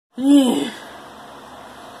Oh,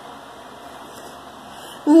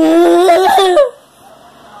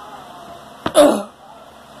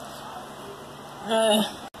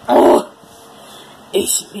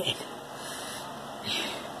 it's me.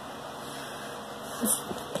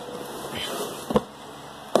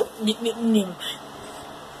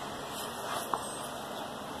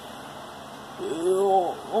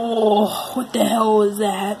 Oh, what the hell was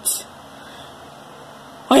that?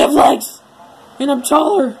 I have legs! And I'm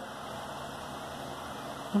taller!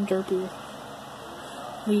 I'm derpier.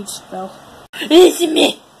 Lead spell. Listen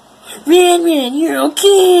me! Ron Ron, you're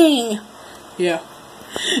okay! Yeah.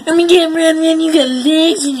 I mean, yeah, Ron Ron, you got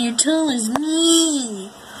legs and you're tall as me!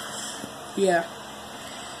 Yeah.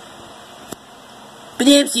 But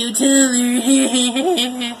I'm so taller!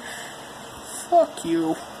 Fuck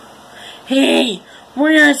you. Hey,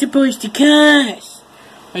 we're not supposed to cuss!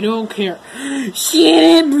 I don't care.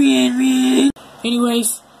 Shut up, Ron Ron!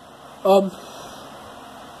 Anyways, where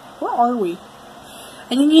are we?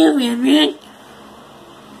 I don't know, Ron Ron.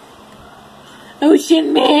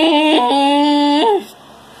 Ocean Man!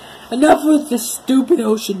 Enough with the stupid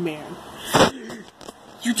Ocean Man.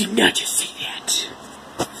 You did not just say that.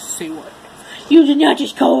 Say what? You did not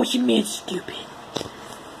just call Ocean Man stupid.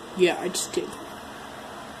 Yeah, I just did.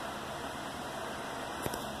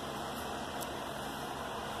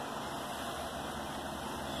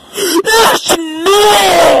 Ocean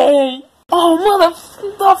Man! Oh,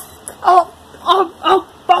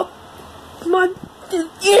 my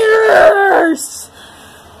ears!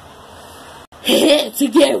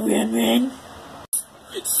 Forget Ron Ron.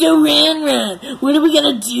 So Ron Ron, what are we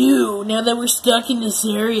gonna do now that we're stuck in this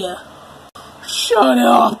area? Shut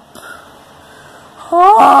up!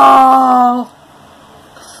 Oh!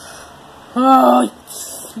 Oh!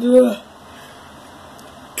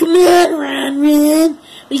 Come on, Ron Ron!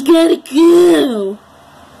 We gotta go!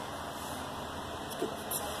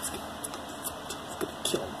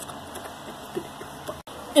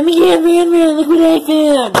 I mean, yeah, Ron Ron, look what I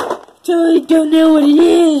found! Totally don't know what it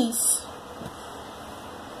is!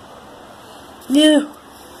 No.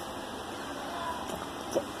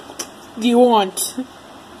 What do you want?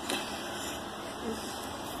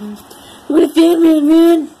 What I found, Ron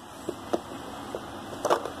Ron?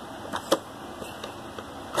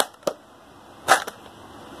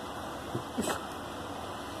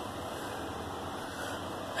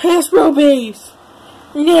 Hasbro Base!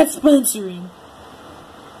 We're not sponsoring.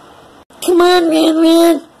 Come on, Ron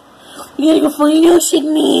Ron! We gotta go find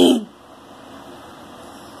Ocean Man!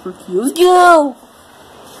 Frick you. Let's go!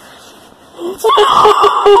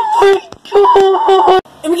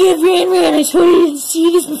 I'm gonna Ron Ron, I swear I didn't see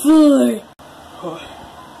this before!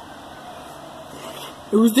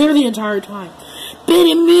 It was there the entire time.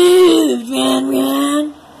 Better move, Ron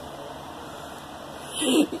Ron!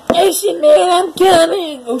 Ocean Man, I'm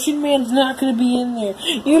coming! Ocean Man's not gonna be in there.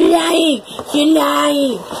 You're lying! You're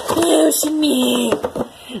lying! Ocean Man!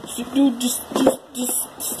 Dude, just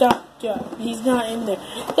stop. Yeah, he's not in there.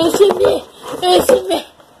 Ocean Man! Ocean Man!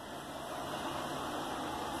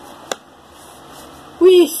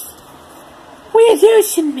 Where's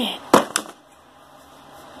Ocean Man?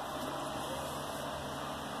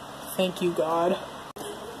 Thank you, God.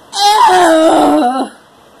 Oh!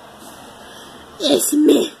 Ocean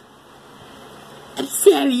Man! I'm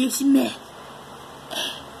sorry, Ocean Man.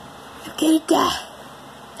 I'm gonna die.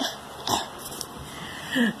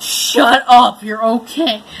 Shut up, you're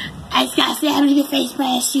okay. I just got stabbed in the face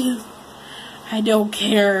by a shoe. I don't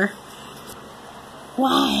care.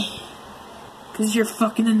 Why? Because you're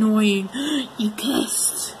fucking annoying. You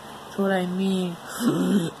cussed. That's what I mean.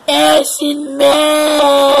 Ocean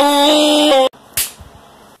Man!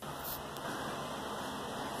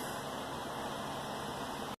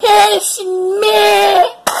 Ocean Man!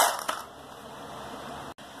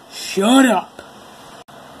 Shut up.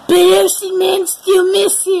 But Ocean Man's still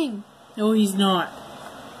missing. No, he's not.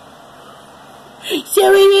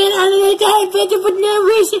 So we ran out of the entire adventure for no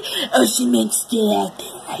reason. Ocean Man's still out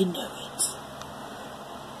there. I know it.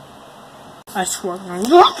 I swear.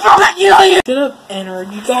 Shut up,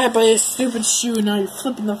 Ennard. You got hit by this stupid shoe and now you're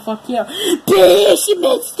flipping the fuck out. But Ocean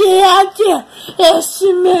Man's still out there.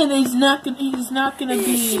 Ocean Man, he's not gonna be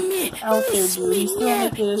out there, dude. He's still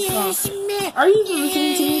making this song. Are you even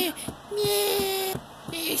listening to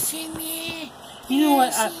me? You know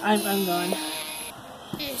what? I'm gone.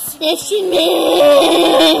 Ocean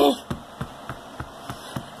Man!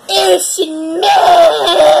 Ocean Man!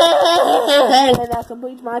 And that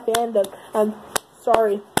completes my fandom.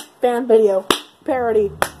 Sorry. Fan video.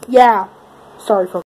 Parody. Yeah. Sorry, folks.